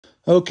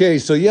Okay,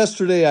 so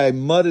yesterday I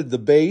mudded the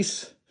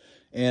base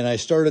and I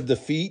started the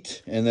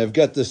feet, and I've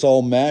got this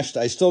all meshed.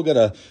 I still got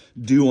to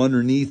do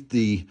underneath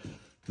the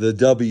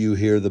W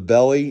here, the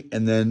belly,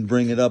 and then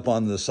bring it up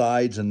on the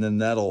sides, and then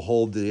that'll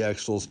hold the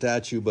actual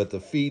statue. But the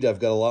feet, I've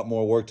got a lot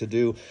more work to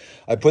do.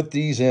 I put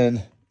these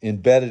in,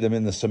 embedded them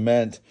in the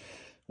cement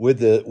with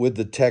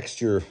the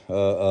texture,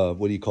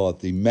 what do you call it,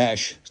 the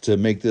mesh, to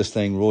make this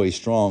thing really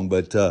strong.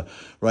 But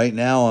right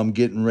now I'm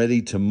getting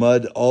ready to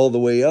mud all the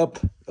way up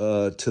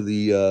to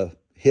the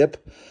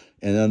hip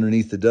and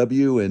underneath the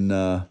W. And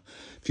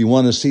if you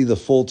want to see the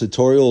full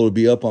tutorial, it'll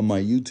be up on my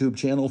YouTube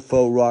channel,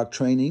 Faux Rock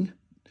Training,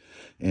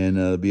 and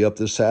it'll be up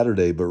this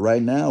Saturday. But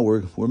right now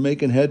we're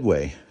making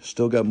headway.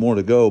 Still got more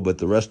to go, but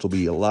the rest will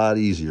be a lot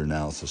easier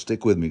now. So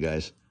stick with me,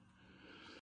 guys.